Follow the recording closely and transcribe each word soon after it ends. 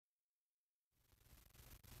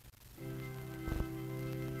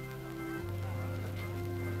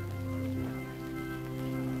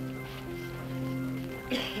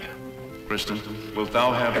Kristen, wilt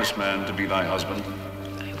thou have this man to be thy husband?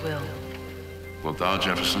 I will. Wilt thou,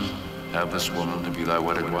 Jefferson, have this woman to be thy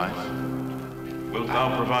wedded wife? Wilt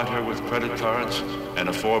thou provide her with credit cards and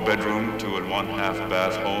a 4-bedroom, 2 and 1/2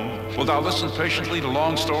 bath home? Wilt thou listen patiently to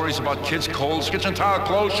long stories about kids' colds, kitchen tile,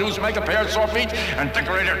 clothes, shoes, makeup, hair, sore feet, and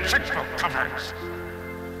decorate her checkbook covers?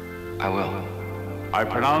 I will. I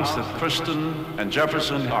pronounce that Kristen and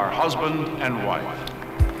Jefferson are husband and wife.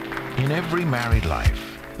 In every married life,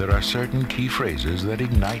 there are certain key phrases that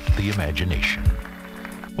ignite the imagination.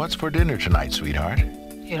 What's for dinner tonight, sweetheart?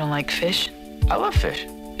 You don't like fish? I love fish.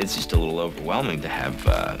 It's just a little overwhelming to have,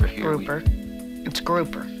 Grouper. It's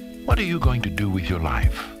grouper. What are you going to do with your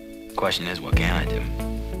life? Question is, what can I do?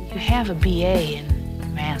 You have a BA in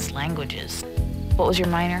advanced languages. What was your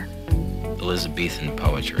minor? Elizabethan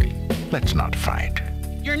poetry. Let's not fight.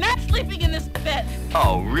 You're not sleeping in this bed.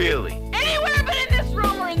 Oh, really? Anywhere but in this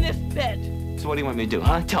room or in this bed. So what do you want me to do,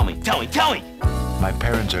 huh? Tell me. My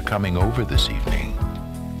parents are coming over this evening.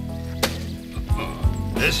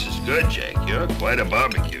 This is good, Jake. You're quite a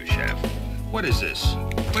barbecue chef. What is this?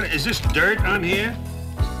 Is this dirt on here?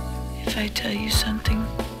 If I tell you something,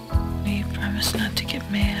 will you promise not to get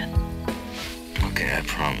mad? Okay, I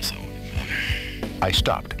promise I won't get mad. I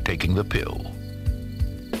stopped taking the pill.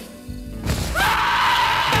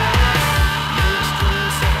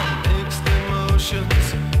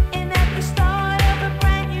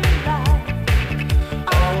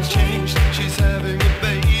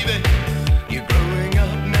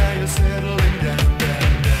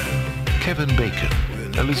 Kevin Bacon,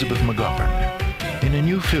 Elizabeth McGovern, in a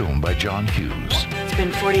new film by John Hughes. It's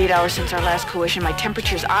been 48 hours since our last coition. My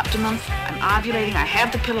temperature's optimum. I'm ovulating. I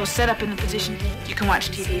have the pillow set up in the position. You can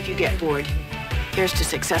watch TV if you get bored. Here's to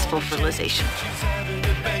successful fertilization.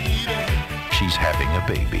 She's having a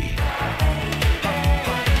baby.